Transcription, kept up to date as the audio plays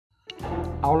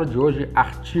Aula de hoje,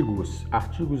 artigos.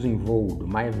 Artigos em voo, do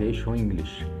My Aviation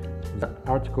English.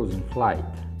 Articles in flight.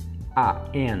 A,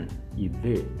 N e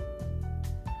the.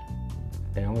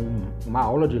 É uma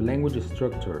aula de language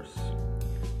structures.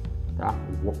 Tá?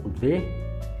 O the,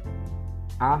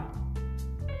 a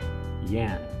e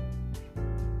N.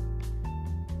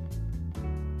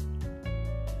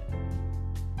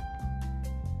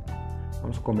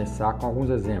 Vamos começar com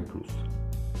alguns exemplos.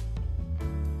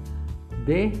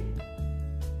 The,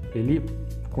 ele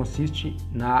consiste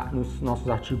nos nossos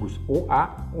artigos o,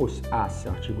 a, os, as,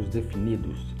 são artigos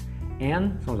definidos.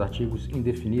 And são os artigos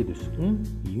indefinidos,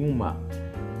 e uma.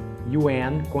 E o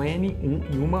and com N,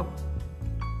 e uma,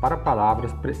 para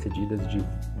palavras precedidas de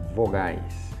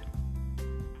vogais.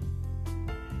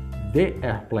 The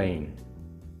airplane,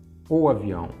 o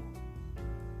avião.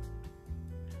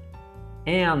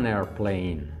 An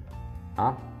airplane,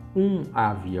 tá? Um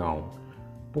avião.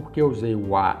 Por que eu usei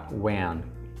o a, o an,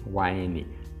 o an?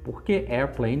 Porque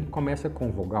airplane começa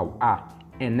com vogal A.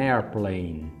 An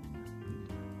airplane,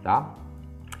 tá?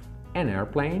 An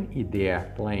airplane e the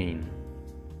airplane.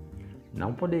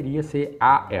 Não poderia ser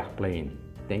a airplane.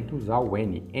 Tem que usar o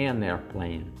N. An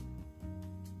airplane.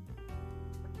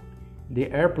 The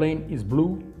airplane is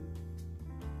blue.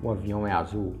 O avião é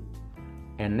azul.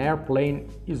 An airplane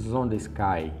is on the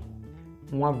sky.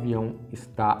 Um avião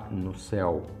está no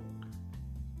céu.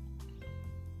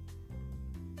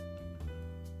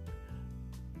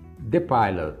 The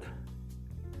pilot.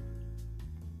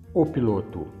 O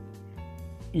piloto.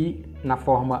 E na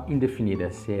forma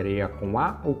indefinida, seria com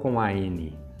A ou com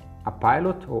AN? A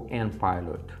pilot ou an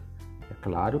pilot? É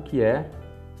claro que é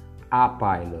a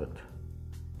pilot.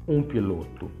 Um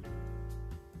piloto.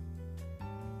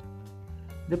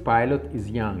 The pilot is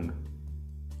young.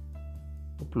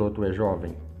 O piloto é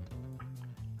jovem.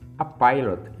 A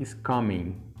pilot is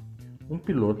coming. Um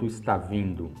piloto está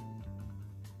vindo.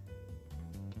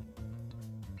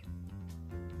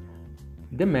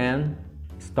 The man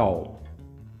is tall.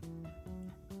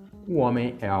 O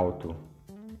homem é alto.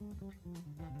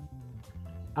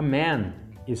 A man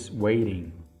is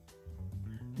waiting.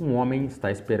 Um homem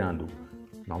está esperando.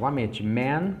 Novamente,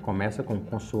 man começa com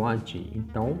consoante,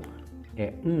 então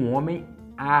é um homem,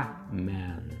 a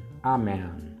man. A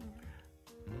man.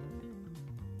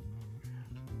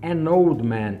 An old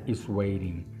man is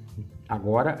waiting.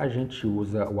 Agora a gente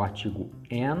usa o artigo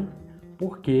an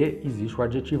porque existe o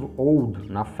adjetivo old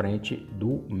na frente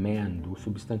do man, do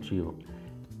substantivo.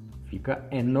 Fica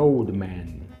an old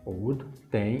man. Old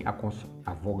tem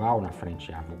a vogal na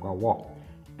frente, a vogal O.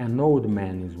 An old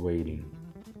man is waiting.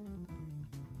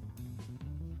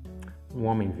 Um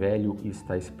homem velho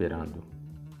está esperando.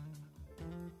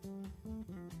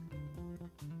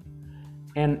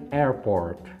 An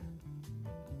airport.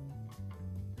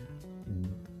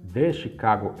 The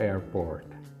Chicago Airport.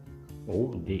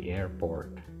 Ou the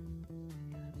airport.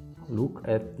 Look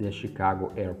at the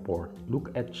Chicago Airport.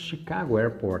 Look at Chicago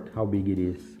Airport, how big it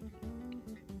is.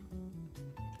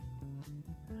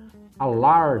 A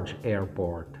large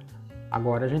airport.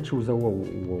 Agora a gente usa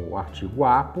o artigo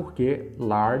a porque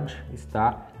large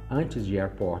está antes de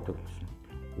airport.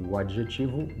 O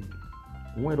adjetivo,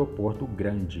 um aeroporto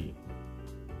grande.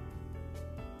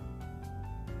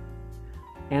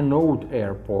 An old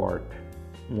airport.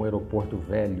 Um aeroporto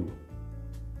velho.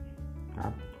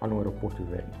 Tá? Olha um aeroporto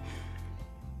velho.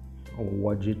 O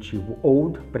adjetivo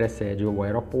old precede o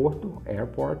aeroporto,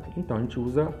 airport, então a gente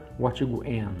usa o artigo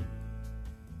an.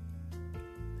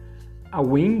 A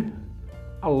wing,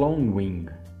 a long wing.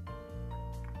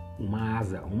 Uma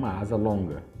asa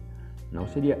longa. Não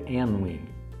seria an wing,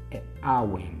 é a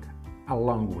wing, a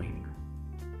long wing.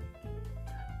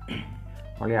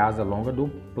 Olha a asa longa do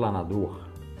planador.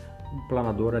 O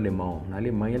planador alemão. Na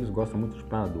Alemanha eles gostam muito de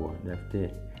planador. Deve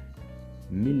ter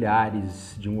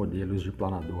milhares de modelos de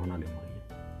planador na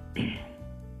Alemanha.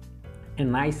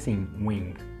 An icing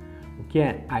wing. O que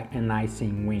é an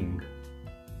icing wing?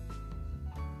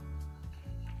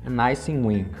 An icing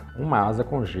wing. Uma asa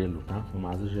com gelo, tá?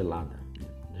 Uma asa gelada.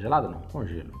 Gelada não, com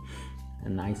gelo.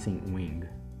 An icing wing.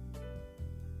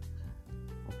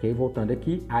 Ok, voltando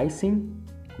aqui. Icing,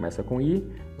 começa com I,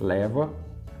 leva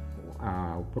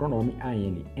o pronome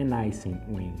an. An icing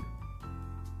wing.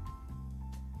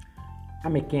 A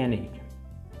mechanic.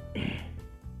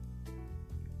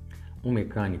 Um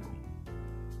mecânico.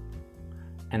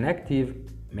 An active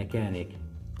mechanic.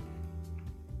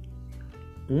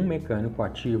 Um mecânico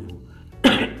ativo.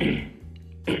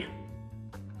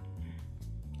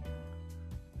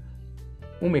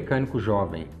 Um mecânico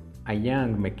jovem. A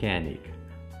young mechanic.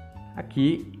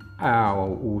 Aqui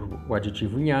o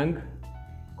adjetivo young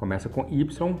começa com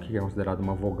Y, que é considerado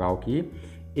uma vogal aqui,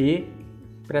 e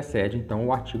precede então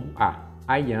o artigo a.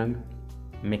 A young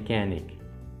mechanic.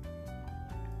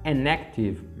 An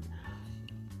active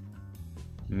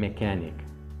mechanic.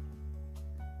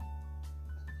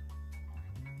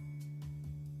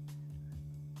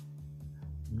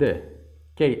 The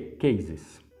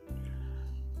cases.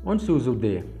 Onde se usa o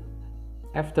the?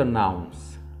 After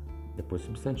nouns, depois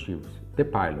substantivos. The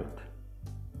pilot.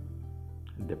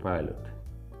 The pilot.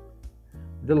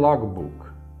 The logbook.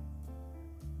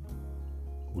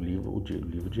 O livro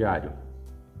diário.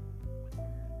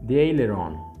 The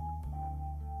aileron.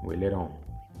 O aileron.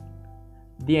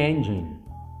 The engine.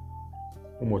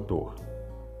 O motor.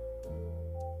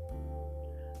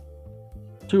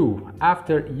 2.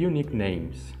 After unique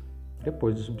names.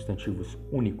 Depois dos substantivos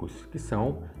únicos, que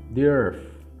são the earth,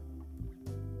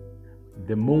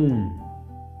 the moon,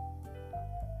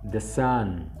 the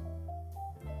sun,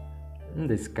 and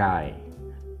the sky.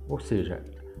 Ou seja,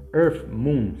 earth,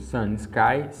 moon, sun,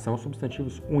 sky são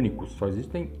substantivos únicos. Só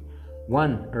existem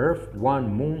one earth, one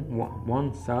moon,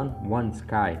 one sun, one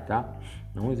sky, tá?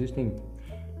 Não existem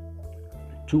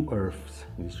two earths.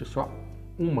 Existe só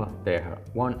uma terra,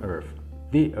 one earth,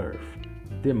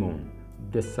 the moon,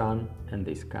 the sun and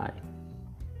the sky.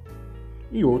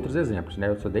 E outros exemplos, né?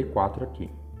 Eu só dei 4 aqui.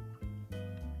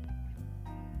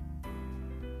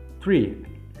 3.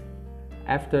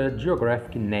 After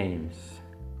geographic names.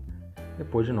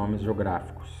 Depois de nomes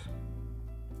geográficos.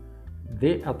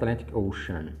 The Atlantic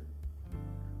Ocean.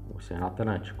 O Oceano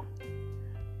Atlântico.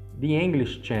 The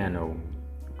English Channel.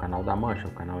 O canal da Mancha,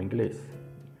 o canal inglês.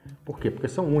 Por quê? Porque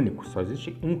são únicos. Só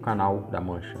existe um canal da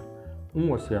Mancha.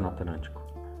 Um Oceano Atlântico.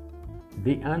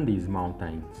 The Andes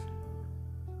Mountains.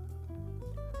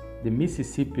 The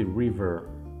Mississippi River.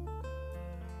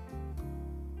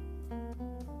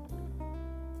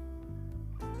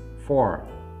 Four.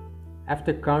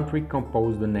 After country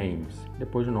composed names.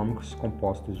 Depois de nomes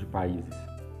compostos de países.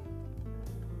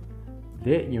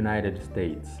 The United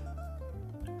States.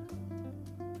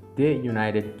 The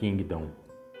United Kingdom.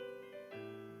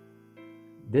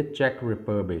 The Czech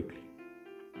Republic.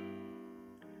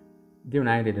 The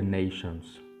United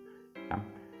Nations. Tá?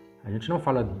 A gente não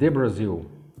fala the Brazil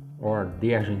or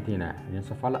the Argentina. A gente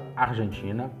só fala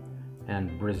Argentina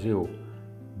and Brazil.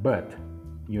 But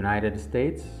United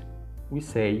States, we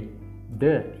say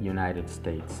the United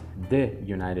States, the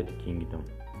United Kingdom.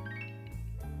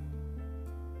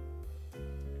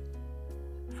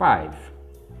 5.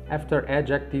 After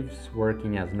adjectives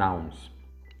working as nouns.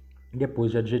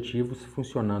 Depois de adjetivos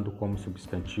funcionando como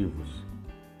substantivos.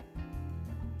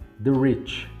 The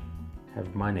rich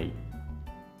have money.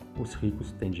 Os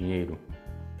ricos têm dinheiro.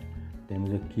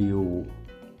 Temos aqui o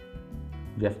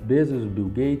Jeff Bezos, Bill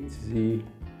Gates e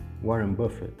Warren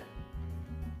Buffett.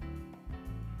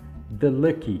 The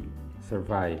lucky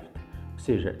survived. Ou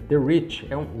seja, the rich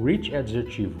rich é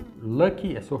adjetivo,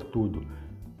 lucky é sortudo,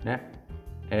 né?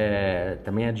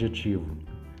 Também é adjetivo.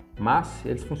 Mas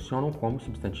eles funcionam como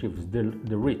substantivos.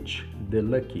 The rich, the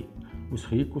lucky. Os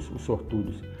ricos, os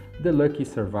sortudos. The lucky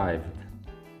survived.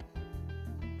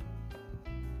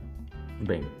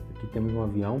 Bem, aqui temos um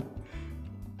avião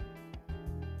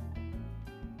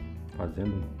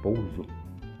fazendo um pouso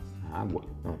na água.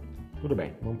 Não, tudo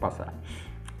bem, vamos passar.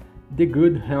 The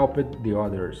good helped the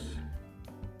others.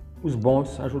 Os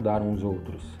bons ajudaram os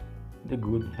outros. The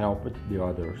good helped the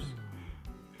others.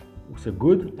 O ser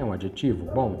good é um adjetivo.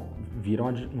 Bom, vira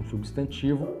um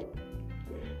substantivo.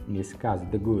 Nesse caso,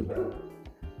 the good.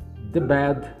 The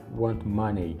bad want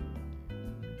money.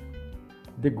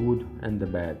 The good and the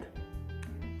bad.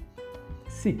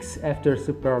 6. After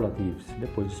superlatives.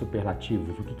 Depois de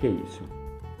superlativos. O que é isso?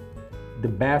 The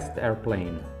best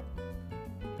airplane.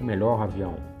 O melhor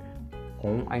avião.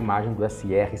 Com a imagem do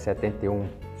SR-71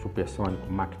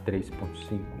 supersônico Mach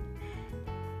 3.5.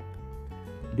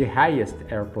 The highest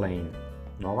airplane.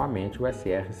 Novamente o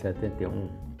SR-71.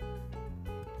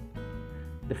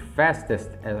 The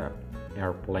fastest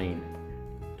airplane.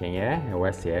 Quem é? É o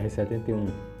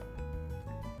SR-71.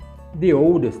 The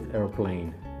oldest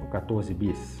airplane. O 14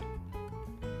 bis.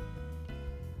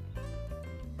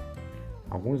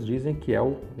 Alguns dizem que é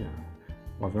o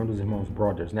avião dos irmãos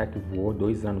Brothers, né? Que voou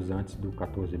 2 anos antes do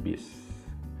 14 bis.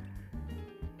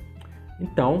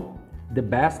 Então, the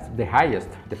best, the highest,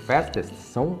 the fastest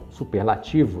são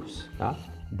superlativos, tá?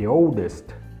 The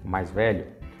oldest, o mais velho,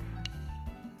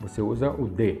 você usa o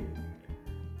the.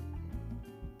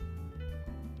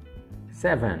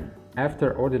 7.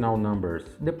 After ordinal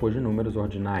numbers, depois de números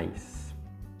ordinais.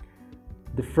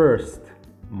 The first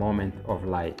moment of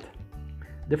light.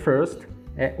 The first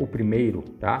é o primeiro,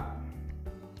 tá?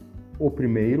 o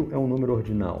primeiro é um número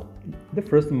ordinal. The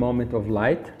first moment of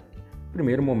light,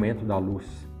 primeiro momento da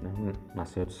luz, né?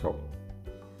 Nascer do sol.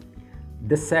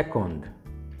 The second,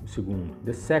 o segundo.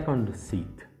 The second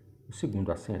seat, o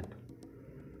segundo assento.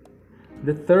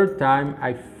 The third time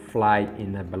I fly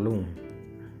in a balloon,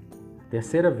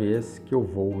 terceira vez que eu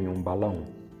voo em um balão.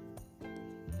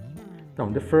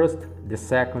 Então, the first, the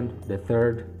second, the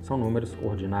third são números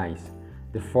ordinais.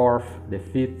 The fourth, the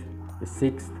fifth, the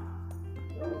sixth.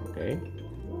 Ok?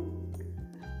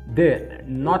 The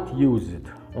not used.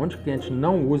 Onde que a gente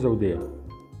não usa o the?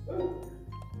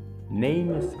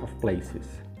 Names of places.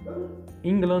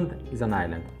 England is an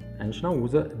island. A gente não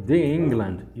usa the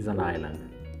England is an island.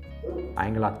 A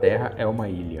Inglaterra é uma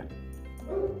ilha.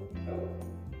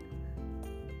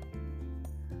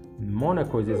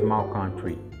 Monaco is a small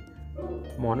country.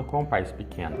 Mônaco é um país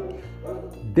pequeno.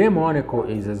 The Monaco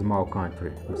is a small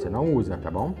country. Você não usa,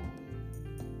 tá bom?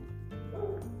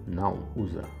 Não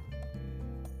usa.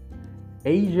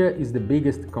 Asia is the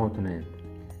biggest continent.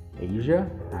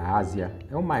 Asia, a Ásia,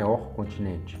 é o maior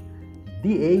continente.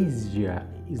 The Asia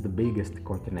is the biggest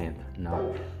continent.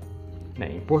 Não.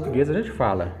 Em português a gente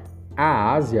fala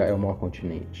a Ásia é o maior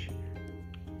continente.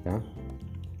 Tá?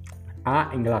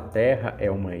 A Inglaterra é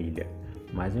uma ilha.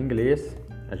 Mas em inglês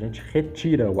a gente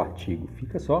retira o artigo.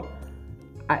 Fica só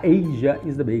a Asia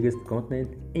is the biggest continent.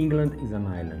 England is an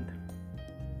island.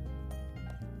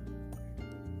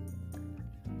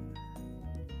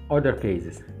 Other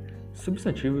cases.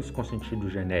 Substantivos com sentido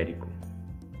genérico.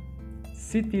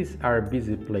 Cities are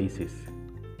busy places.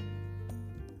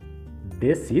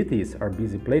 The cities are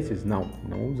busy places? Não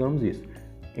usamos isso.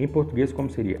 Em português, como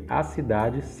seria? As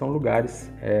cidades são lugares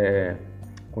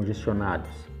congestionados.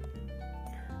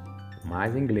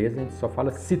 Mas em inglês a gente só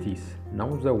fala cities,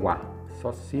 não usa o a.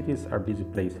 Só cities are busy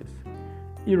places.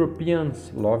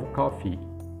 Europeans love coffee.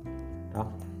 Tá?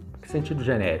 Que sentido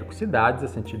genérico? Cidades é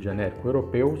sentido genérico.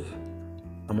 Europeus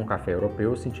amam café.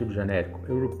 Europeus, sentido genérico.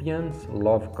 Europeans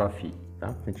love coffee.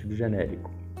 Tá? Sentido genérico.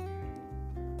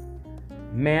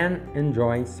 Men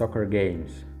enjoy soccer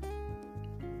games.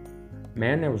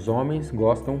 Men, os homens,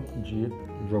 gostam de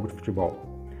jogo de futebol.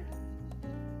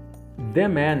 The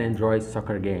men enjoy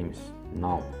soccer games.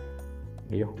 Não.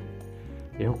 Erro.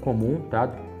 Erro comum, tá?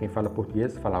 Quem fala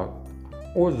português fala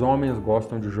os homens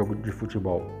gostam de jogo de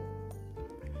futebol.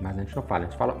 Mas a gente não fala, a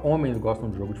gente fala homens gostam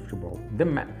de jogo de futebol.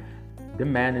 The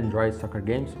men enjoy soccer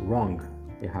games. Wrong.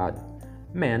 Errado.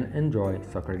 Men enjoy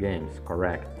soccer games.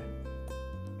 Correct.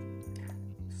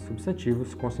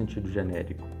 Substantivos com sentido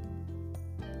genérico.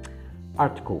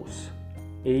 Articles.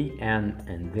 A, an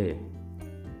and the.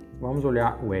 Vamos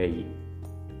olhar o a.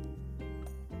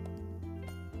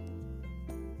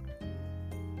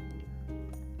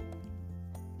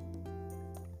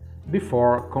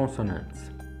 Before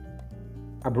consonants.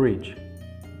 A bridge.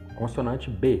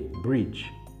 Consoante B,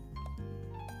 bridge.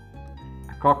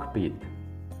 A cockpit.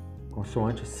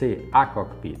 Consoante C, a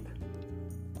cockpit.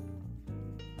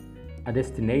 A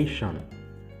destination.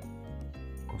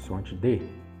 Consoante D,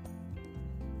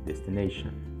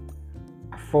 destination.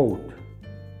 A fault.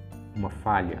 Uma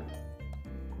falha.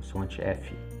 Consoante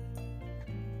F.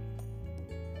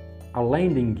 A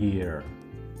landing gear.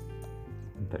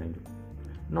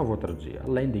 Não vou traduzir. A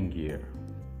landing gear.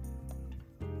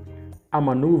 A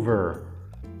maneuver.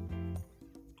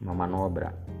 Uma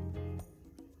manobra.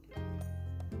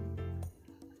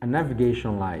 A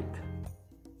navigation light.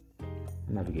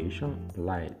 Navigation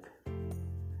light.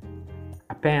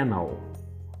 A panel.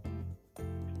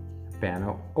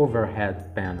 Panel. Overhead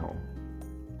panel.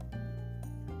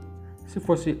 Se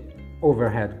fosse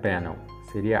overhead panel,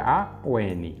 seria A ou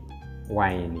N? Ou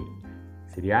AN?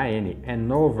 Seria AN.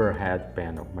 An overhead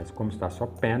panel. Mas como está só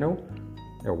panel,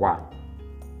 é o A.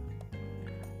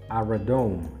 A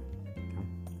radome.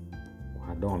 O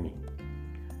radome.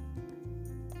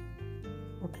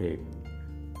 Ok.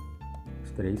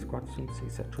 3, 4, 5,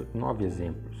 6, 7, 8, 9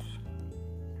 exemplos.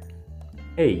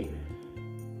 A.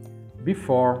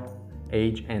 Before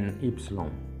age and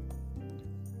Y.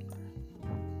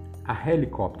 A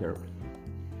helicopter.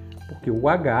 Porque o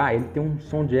H ele tem um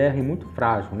som de R muito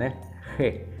frágil, né?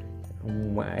 Re.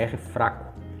 Um R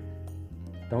fraco.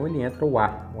 Então ele entra o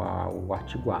A, o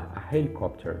artigo A. A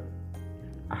helicopter.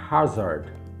 A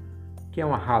hazard. O que é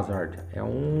uma hazard? É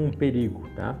um perigo,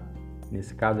 tá?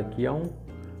 Nesse caso aqui é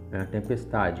uma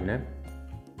tempestade, né?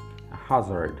 A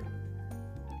hazard.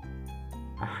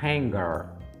 A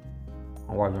hangar.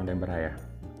 O avião da Embraer.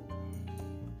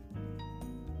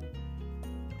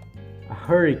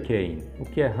 A hurricane. O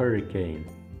que é hurricane?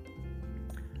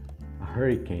 A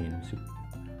hurricane,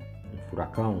 um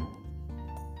furacão.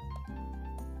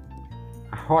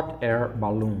 A hot air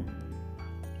balloon.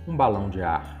 um balão de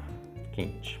ar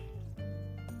quente.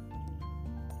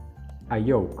 A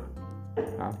yoke,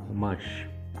 tá? O manche,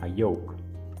 a yoke,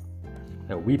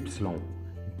 é o Y.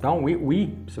 Então, o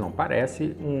Y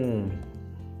parece uma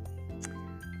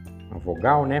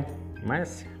vogal, né?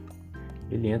 Mas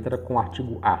ele entra com o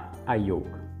artigo a yoke.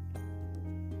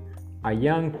 A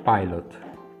young pilot.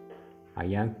 A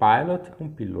young pilot, um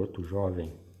piloto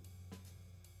jovem.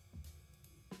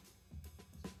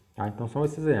 Tá? Então, são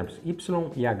esses exemplos.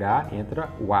 Y e H entra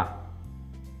o A.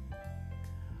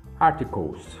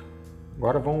 Articles.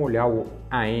 Agora vamos olhar o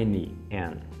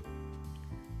ANN.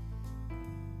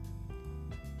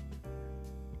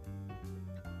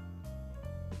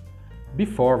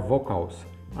 Before vocals,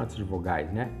 antes de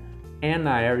vogais, né? An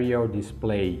aerial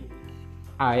display.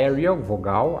 Aerial,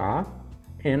 vogal A.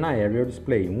 An aerial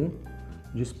display, um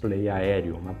display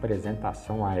aéreo, uma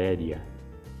apresentação aérea.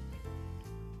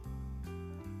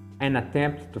 An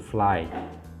attempt to fly.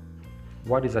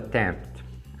 What is attempt?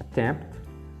 Attempt,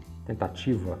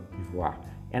 tentativa de voar.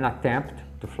 An attempt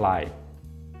to fly.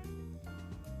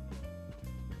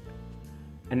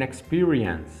 An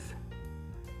experience.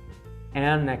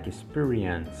 An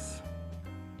experience.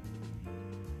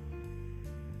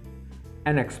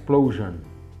 An explosion.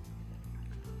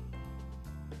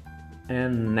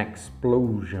 An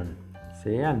explosion. Isso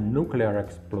é a nuclear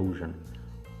explosion.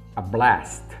 A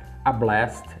blast. A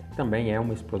blast também é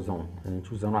uma explosão. A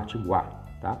gente usando o artigo a,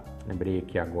 tá? Lembrei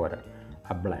aqui agora.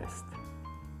 A blast.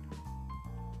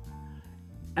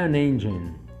 An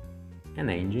engine. An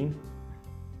engine.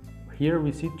 Here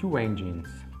we see two engines.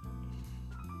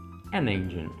 An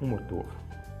engine, um motor.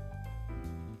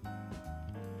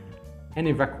 An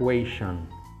evacuation.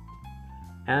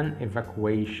 An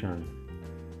evacuation.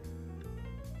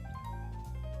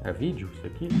 É vídeo isso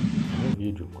aqui? É um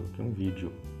vídeo, coloquei um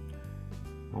vídeo.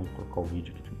 Vamos colocar o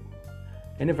vídeo aqui de novo.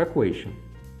 An evacuation.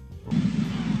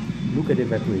 Look at the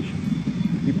evacuation.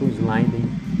 People sliding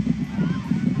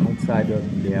outside of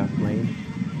the airplane.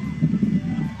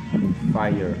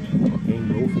 Fire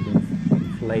engulfed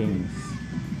in flames.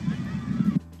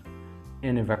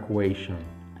 An evacuation.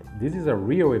 This is a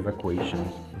real evacuation,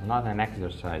 it's not an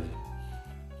exercise.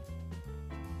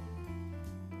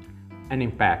 An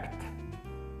impact.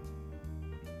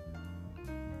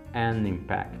 An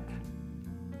impact.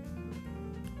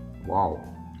 Wow.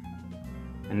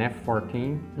 An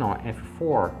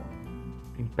F4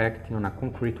 impacting on a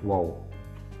concrete wall.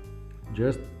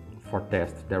 Just for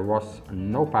test, there was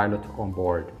no pilot on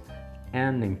board.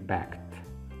 An impact.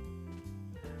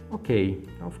 Ok,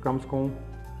 então ficamos com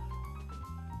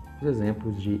os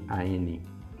exemplos de AN.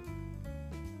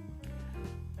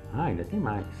 Ainda tem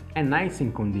mais. An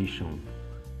icing condition.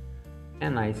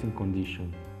 An icing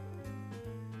condition.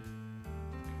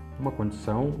 Uma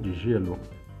condição de gelo.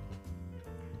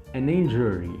 An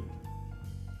injury.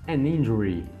 An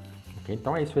injury. Okay,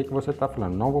 então é isso aí que você está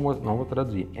falando. Não vou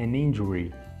traduzir. An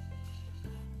injury.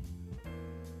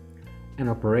 An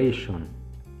operation.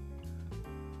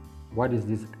 What is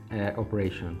this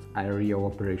operation? Aerial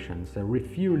operation. It's a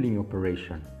refueling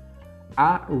operation.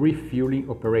 A refueling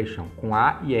operation. Com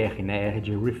A e R, né? R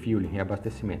de refueling,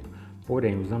 reabastecimento.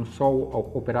 Porém, usando só a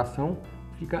operação,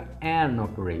 fica an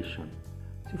operation.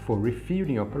 Se for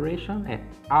refueling operation, é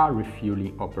a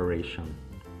refueling operation.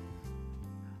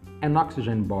 An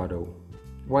oxygen bottle.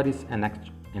 What is an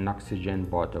oxygen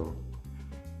bottle?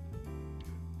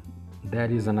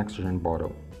 That is an oxygen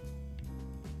bottle.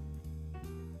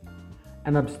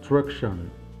 An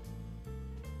obstruction.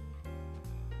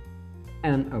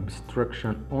 An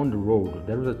obstruction on the road.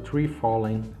 There is a tree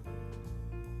falling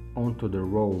onto the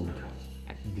road.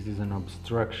 This is an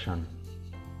obstruction.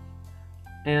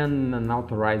 And an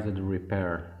authorized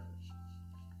repair.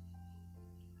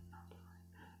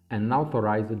 An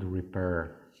authorized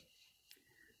repair.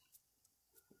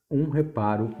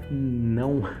 Reparo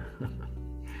não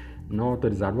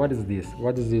autorizado. What is this?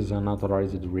 What is this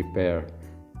unauthorized repair?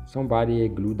 Somebody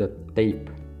glued the tape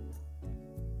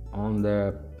on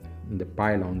the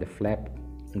pylon, the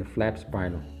flaps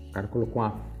pylon. O cara colocou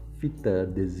uma fita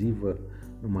adesiva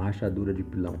numa rachadura de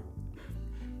pilão.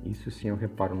 Isso sim é um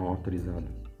reparo não autorizado.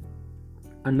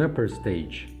 An upper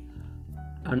stage.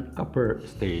 An upper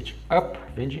stage. Up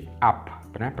vem de up,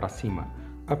 né? Para cima.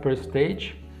 Upper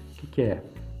stage, o que é?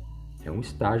 É um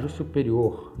estágio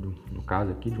superior, no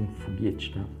caso aqui de um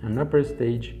foguete, tá? An upper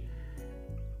stage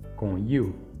com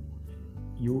you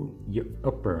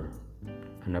upper.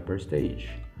 An upper stage.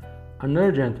 An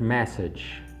urgent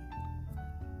message.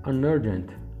 An urgent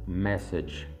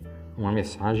message. Uma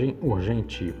mensagem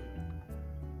urgente.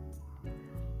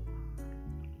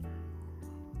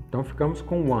 Então ficamos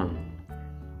com one,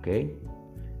 ok?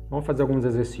 Vamos fazer alguns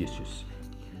exercícios.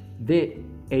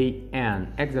 D-A-N,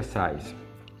 exercise.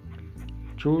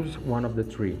 Choose one of the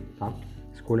three, tá?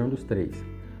 Escolha um dos três.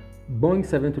 Boeing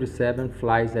 737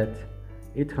 flies at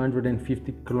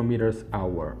 850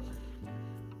 km/h.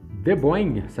 The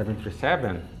Boeing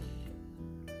 737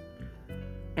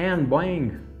 and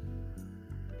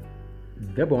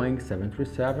the Boeing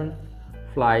 737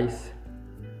 flies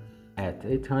at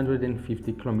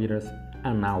 850 km/h,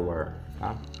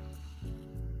 tá?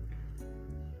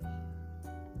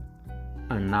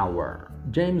 An hour.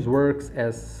 James works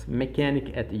as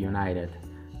mechanic at United.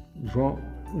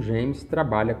 James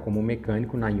trabalha como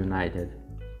mecânico na United.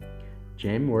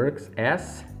 James works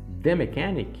as the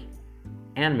mechanic,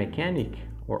 an mechanic,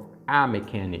 or a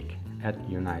mechanic at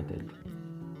United.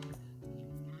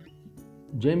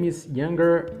 James is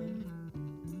younger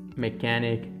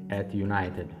mechanic at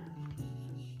United.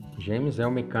 James é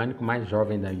o mecânico mais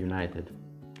jovem da United.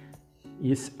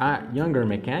 Is a younger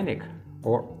mechanic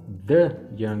or the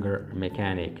younger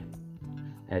mechanic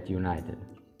at United.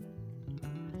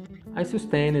 I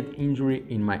sustained injury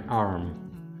in my arm.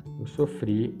 Eu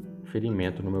sofri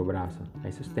ferimento no meu braço.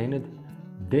 I sustained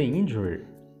the injury.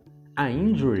 A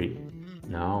injury?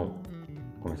 Não.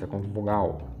 Começa com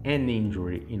vogal. An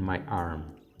injury in my arm.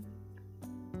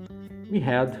 We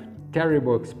had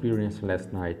terrible experience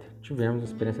last night. Tivemos uma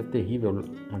experiência terrível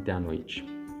ontem à noite.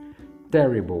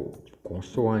 Terrible,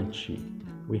 consoante.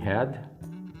 We had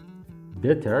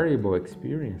the terrible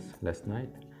experience last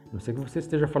night. Não sei que você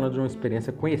esteja falando de uma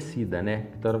experiência conhecida, né?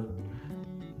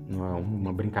 Não é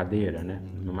uma brincadeira, né?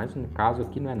 Mas no caso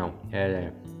aqui não é não.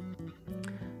 É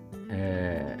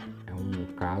um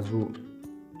caso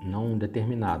não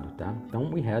determinado, tá?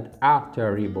 Então, we had a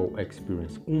terrible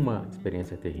experience. Uma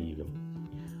experiência terrível.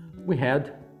 We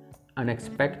had an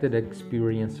unexpected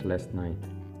experience last night.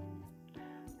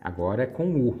 Agora é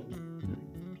com U.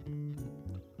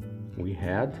 We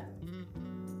had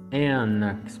an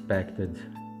unexpected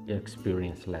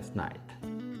experience last night.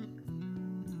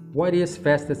 What is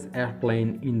fastest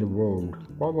airplane in the world?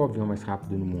 Qual é o avião mais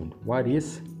rápido no mundo? What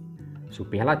is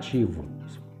superlativo,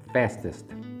 fastest,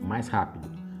 mais rápido.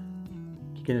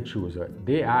 O que a gente usa?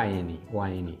 D-A-N ou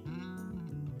A-N.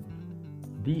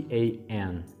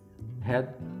 D-A-N.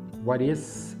 What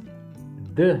is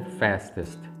the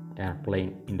fastest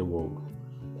airplane in the world?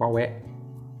 Qual é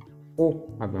o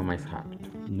avião mais rápido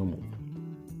no mundo?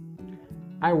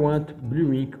 I want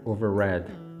blue ink over red.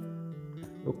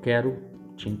 Eu quero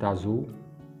tinta azul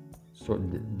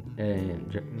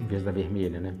em vez da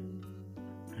vermelha, né?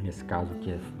 Nesse caso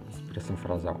aqui é expressão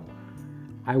frasal.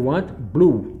 I want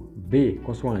blue, B,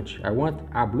 consoante. I want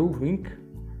a blue ink.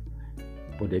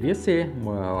 Poderia ser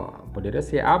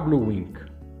a blue ink,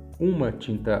 uma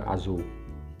tinta azul,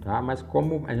 tá? Mas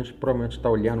como a gente provavelmente está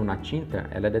olhando na tinta,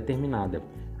 ela é determinada.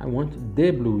 I want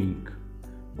the blue ink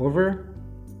over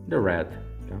the red.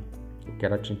 Tá? Eu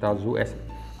quero a tinta azul,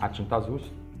 a tinta azul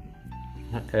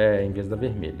em vez da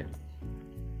vermelha.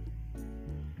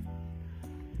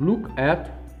 Look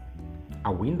at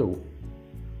a window.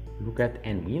 Look at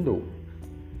an window.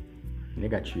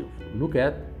 Negativo. Look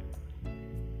at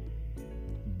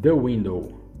the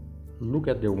window. Look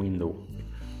at the window.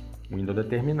 Window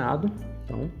determinado.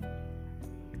 Então,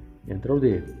 entra o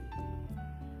D.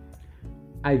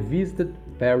 I visited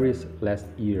Paris last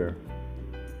year.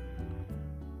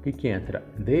 O que entra?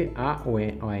 D, A ou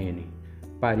N?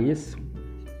 Paris,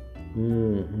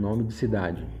 um nome de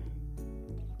cidade.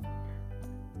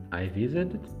 I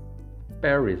visited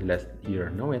Paris last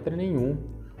year. Não entra nenhum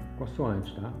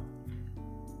consoante, tá?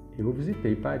 Eu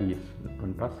visitei Paris no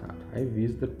ano passado. I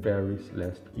visited Paris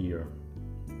last year.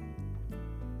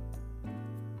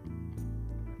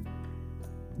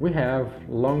 We have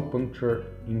long puncture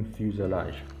in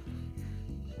fuselage.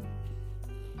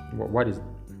 What is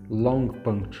long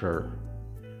puncture?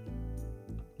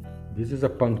 This is a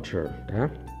puncture,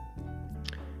 tá?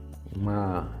 Um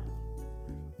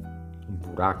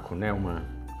buraco, né? Um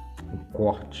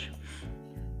corte.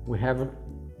 We have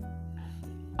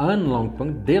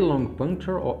the long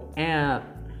puncture ou a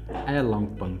long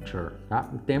puncture, tá?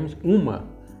 Temos um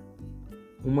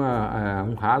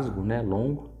rasgo, né?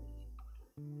 Longo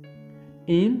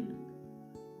in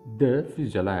the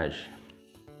fuselage.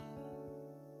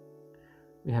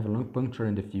 We have a long puncture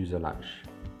in the fuselage.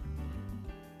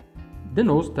 The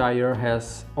nose tire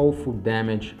has awful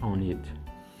damage on it.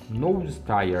 Nose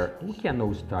tire. O que é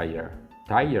nose tire?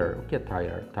 Tire. O que é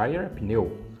tire? Tire é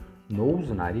pneu.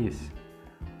 Nose, nariz.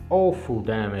 Awful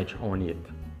damage on it.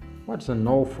 What's an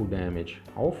awful damage?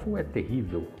 Awful é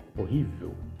terrível,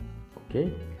 horrível.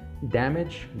 Ok?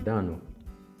 Damage, dano.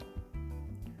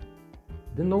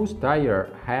 The nose tire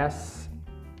has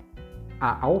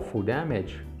a awful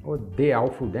damage, or the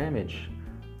awful damage,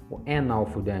 or an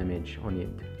awful damage on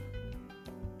it.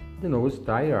 The nose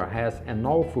tire has an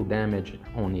awful damage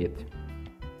on it.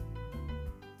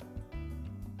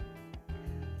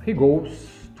 He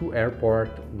goes to airport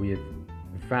with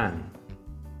van.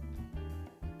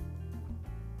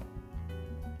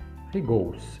 He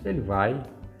goes, ele vai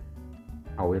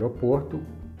ao aeroporto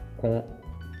com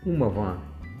uma van.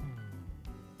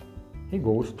 He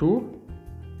goes to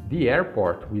the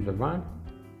airport with a van,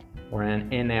 or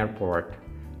an airport.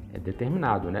 É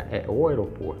determinado, né? É o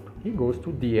aeroporto. He goes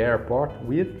to the airport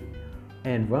with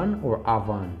an van or a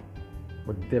van,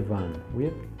 or the van,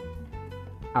 with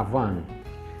a van.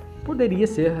 Poderia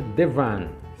ser the van,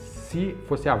 se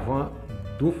fosse a van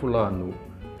do fulano,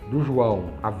 do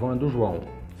João, a van do João.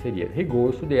 Seria he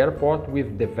goes to the airport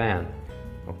with the van,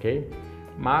 ok?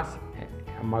 Mas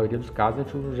a maioria dos casos a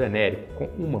gente usa o genérico com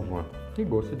uma van. He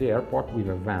goes to the airport with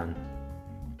a van.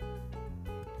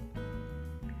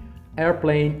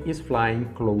 Airplane is flying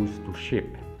close to ship.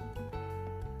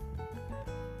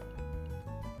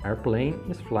 Airplane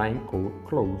is flying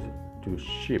close to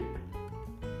ship.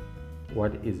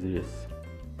 What is this?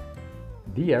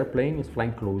 The airplane is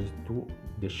flying close to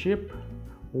the ship,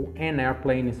 ou an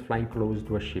airplane is flying close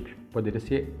to a ship. Poderia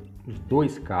ser os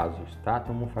dois casos, tá?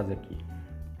 Então vamos fazer aqui.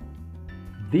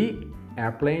 The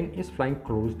airplane is flying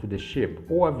close to the ship.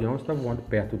 O avião está voando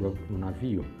perto do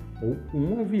navio. Ou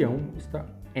um avião está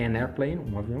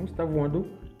voando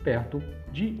perto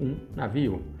de um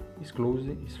navio.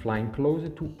 Is flying close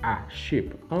to a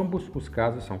ship. Ambos os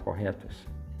casos são corretos.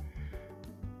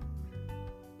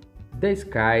 The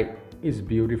sky is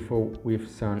beautiful with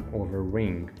sun over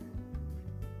ring.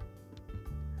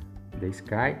 The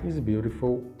sky is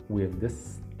beautiful with the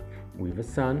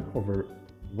sun over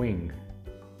wing.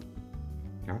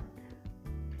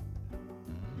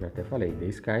 Já até falei.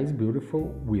 The sky is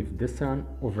beautiful with the sun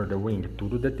over the wing.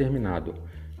 Tudo determinado.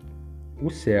 O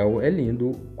céu é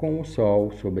lindo com o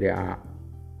sol sobre a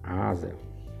asa.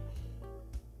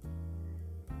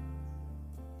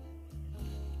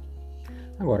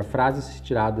 Agora, frases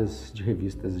tiradas de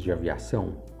revistas de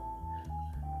aviação.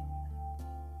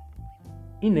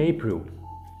 In April,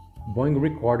 Boeing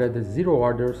recorded 0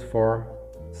 orders for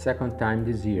second time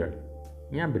this year.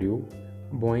 Em abril,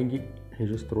 Boeing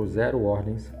registrou 0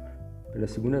 ordens pela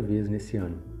segunda vez nesse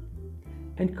ano.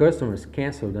 And customers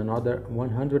canceled another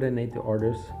 108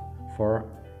 orders for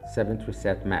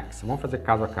 737 MAX. Vamos fazer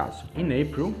caso a caso. In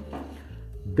April,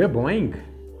 the Boeing,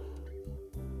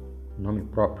 nome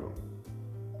próprio,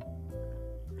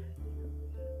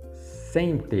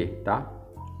 sem T, tá?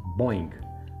 Boeing.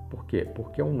 Por quê?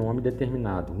 Porque é um nome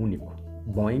determinado, único.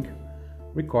 Boeing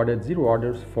recorded 0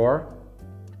 orders for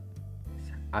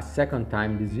a second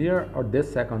time this year or the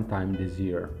second time this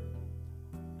year.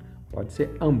 Pode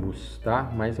ser ambos, tá?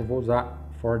 Mas eu vou usar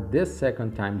for the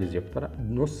second time this year,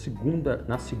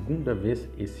 na segunda vez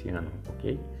esse ano,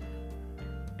 ok?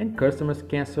 And customers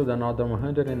canceled another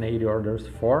 180 orders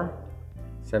for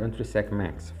 737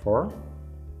 MAX, for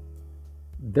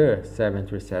the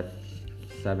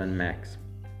 737 MAX,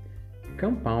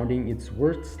 compounding its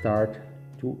worst start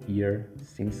to year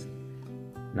since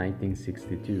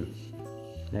 1962,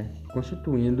 né?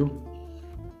 Constituindo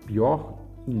pior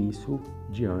início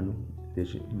de ano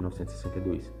desde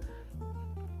 1962.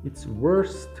 Its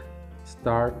worst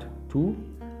start to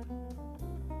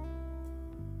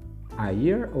a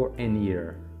year or an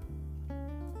year?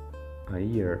 A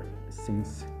year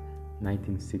since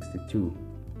 1962.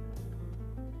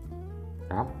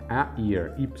 Tá? A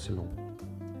year, Y.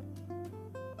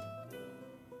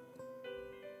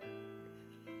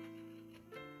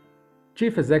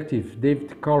 Chief Executive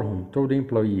David Calhoun told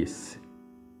employees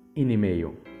in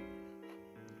email.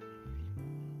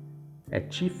 É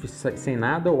chief sem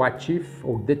nada, ou a chief,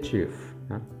 ou the chief.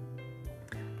 Né?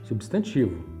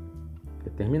 Substantivo,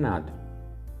 determinado.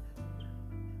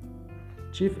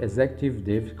 Chief Executive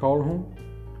David Calhoun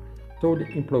told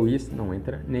employees, não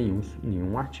entra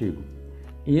nenhum artigo.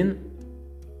 In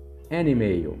an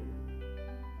email.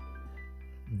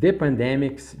 The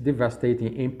pandemic's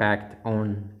devastating impact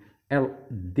on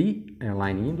the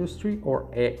airline industry or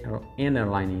an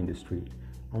airline industry.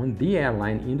 On the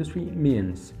airline industry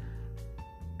means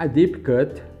a deep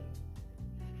cut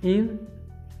in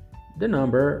the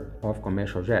number of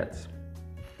commercial jets.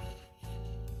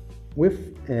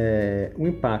 O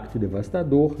impacto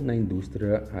devastador na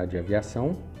indústria de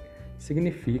aviação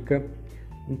significa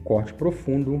um corte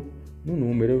profundo no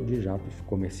número de jatos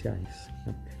comerciais.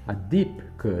 A deep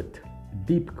cut,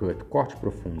 corte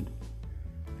profundo.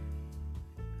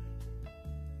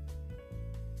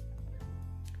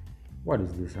 What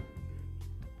is this?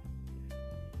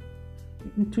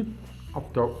 In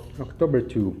October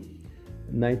 2,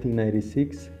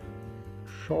 1996,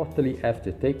 shortly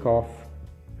after takeoff,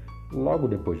 logo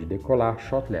depois de decolar,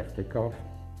 shortly after takeoff,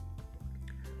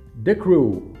 the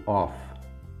crew of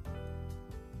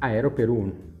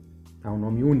Aeroperu, é um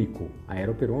nome único,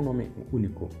 Aeroperu é um nome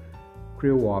único,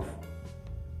 crew of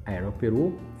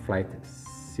Aeroperu, flight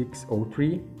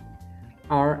 603,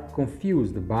 are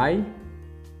confused by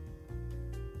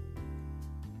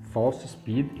false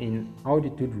speed in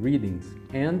altitude readings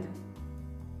and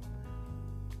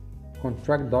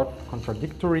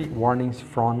contradictory warnings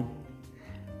from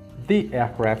the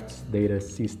aircraft's data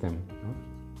system.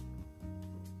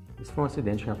 Esse foi um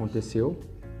acidente que aconteceu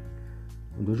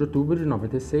no 2 de outubro de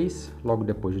 96, logo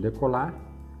depois de decolar.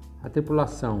 A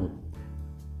tripulação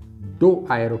do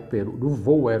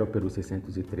voo Aeroperu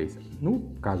 603. No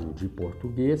caso de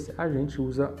português, a gente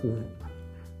usa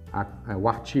o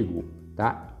artigo,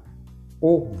 tá?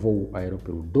 O voo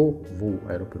Aeroperu, do voo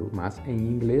Aeroperu, mas em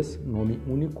inglês, nome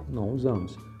único, não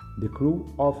usamos. The crew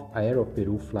of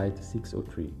Aeroperu Flight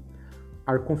 603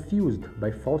 are confused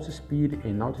by false speed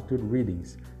and altitude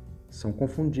readings. São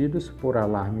confundidos por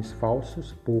alarmes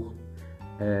falsos, por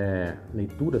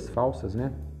leituras falsas,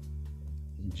 né?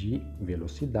 De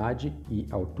velocidade e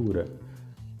altura.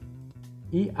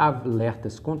 E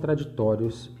alertas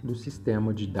contraditórios do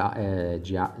sistema de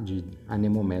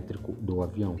anemométrico do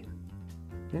avião.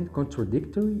 And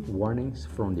contradictory warnings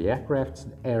from the aircraft's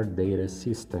air data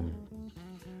system.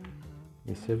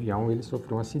 Esse avião ele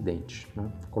sofreu um acidente, né?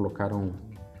 Colocaram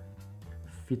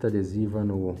fita adesiva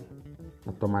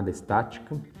na tomada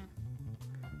estática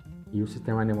e o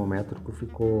sistema anemométrico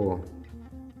ficou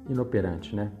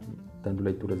inoperante, né? Dando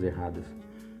leituras erradas.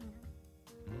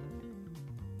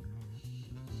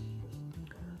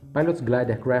 Pilots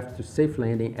glide aircraft to safe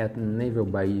landing at naval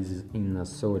bases in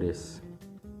Azores.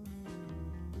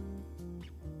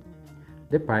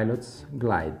 The pilots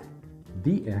glide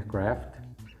the aircraft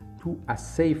to a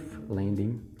safe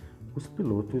landing. Os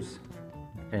pilotos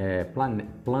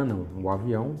planam o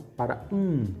avião para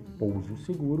um pouso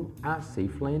seguro, a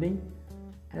safe landing,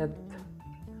 at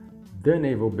the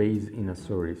naval base in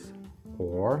Azores,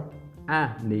 or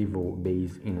a naval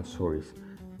base in Azores,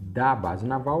 da base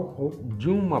naval ou de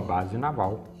uma base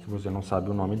naval. Se você não sabe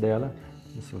o nome dela,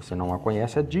 e se você não a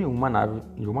conhece, é de uma nave,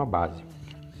 de uma base.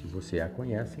 Se você a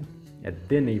conhece, é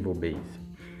the naval base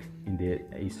in the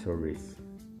Azores.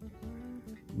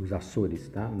 Os Açores,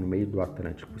 tá? No meio do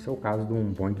Atlântico. Esse é o caso de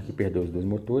um Boeing que perdeu os dois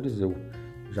motores, eu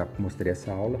já mostrei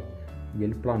essa aula, e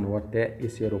ele planou até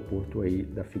esse aeroporto aí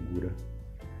da figura,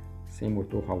 sem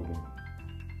motor algum,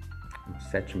 um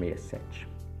 767.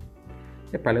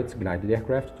 The pilots glide the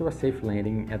aircraft to a safe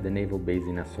landing at the naval base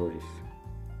in Azores.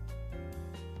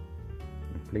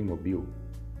 Um Playmobil?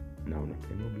 Não, não é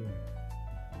Playmobil.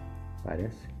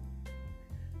 Parece.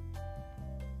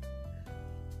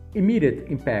 Immediate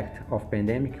impact of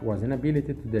pandemic was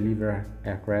inability to deliver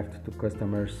aircraft to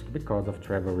customers because of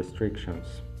travel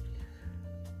restrictions.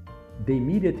 The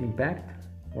immediate impact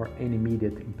or an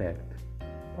immediate impact?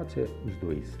 Pode ser os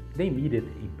dois. The immediate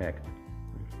impact.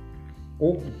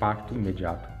 O impacto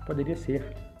imediato. Poderia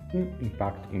ser um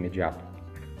impacto imediato.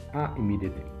 An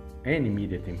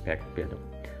immediate impact, perdão.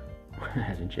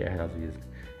 A gente erra às vezes.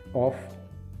 Of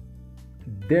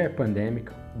the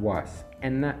pandemic was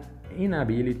an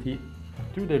inability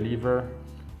to deliver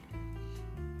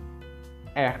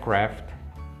aircraft,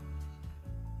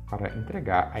 para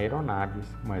entregar aeronaves,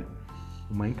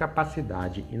 uma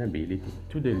incapacidade, inability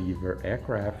to deliver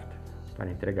aircraft, para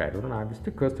entregar aeronaves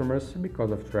to customers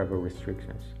because of travel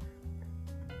restrictions,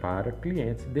 para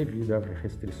clientes devido a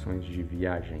restrições de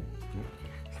viagem.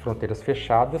 As fronteiras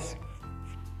fechadas,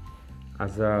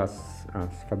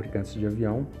 as fabricantes de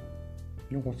avião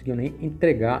não conseguiam nem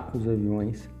entregar os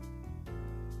aviões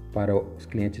para os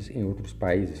clientes em outros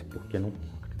países, porque a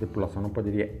tripulação não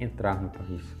poderia entrar no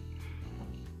país.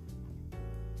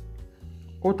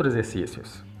 Outros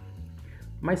exercícios.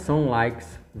 My son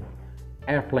likes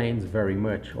airplanes very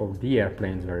much, or the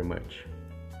airplanes very much.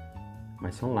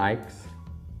 My son likes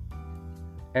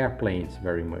airplanes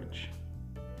very much.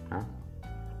 Tá?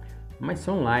 My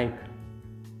son likes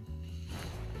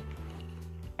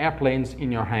airplanes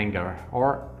in your hangar,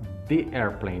 or the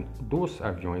airplane, dos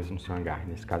aviões no seu hangar,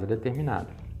 nesse caso é determinado.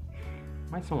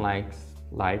 My son likes,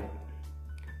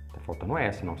 tá faltando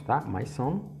S, não está? My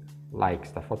son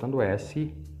likes, tá faltando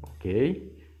S,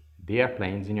 ok? The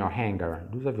airplanes in your hangar,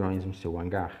 dos aviões no seu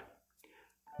hangar.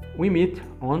 We meet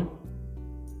on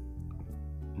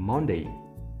Monday,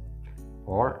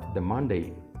 or the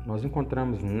Monday. Nós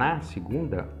encontramos na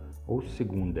segunda ou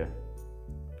segunda.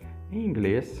 Em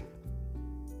inglês,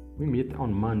 we meet on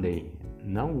Monday.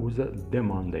 não usa the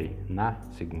Monday, na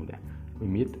segunda. We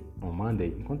meet on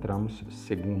Monday, encontramos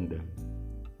segunda.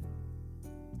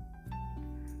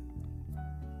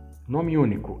 Nome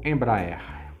único, Embraer.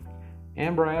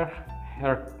 Embraer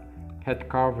had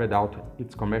carved out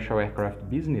its commercial aircraft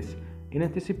business in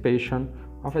anticipation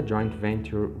of a joint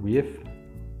venture with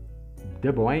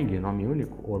the Boeing, nome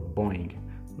único, ou Boeing.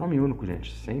 Nome único,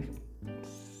 gente, sem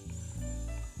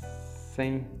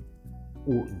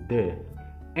o the.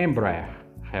 Embraer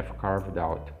have carved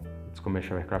out its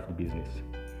commercial aircraft business.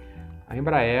 A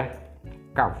Embraer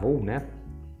cavou, né,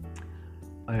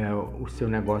 o seu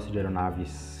negócio de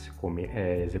aeronaves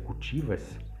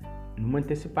executivas numa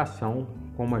antecipação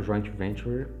com uma joint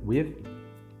venture with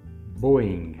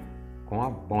Boeing, com a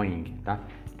Boeing, tá?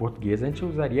 Em português a gente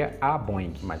usaria a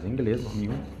Boeing, mas em inglês nome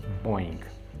Boeing.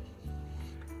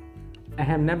 I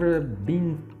have never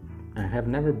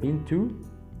been to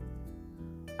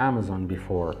Amazon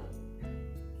before.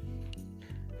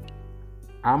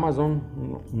 Amazon,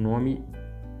 nome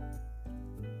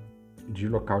de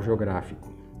local geográfico.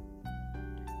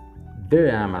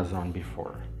 The Amazon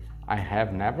before. I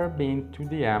have never been to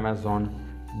the Amazon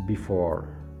before.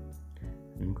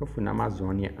 Nunca fui na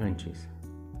Amazônia antes.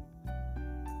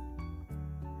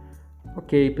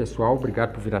 Ok, pessoal,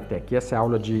 obrigado por vir até aqui. Essa é a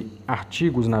aula de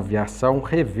artigos na aviação.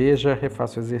 Reveja,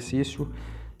 refaça o exercício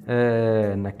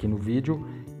aqui no vídeo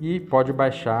e pode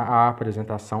baixar a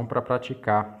apresentação para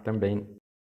praticar também.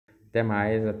 Até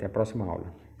mais, até a próxima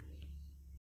aula.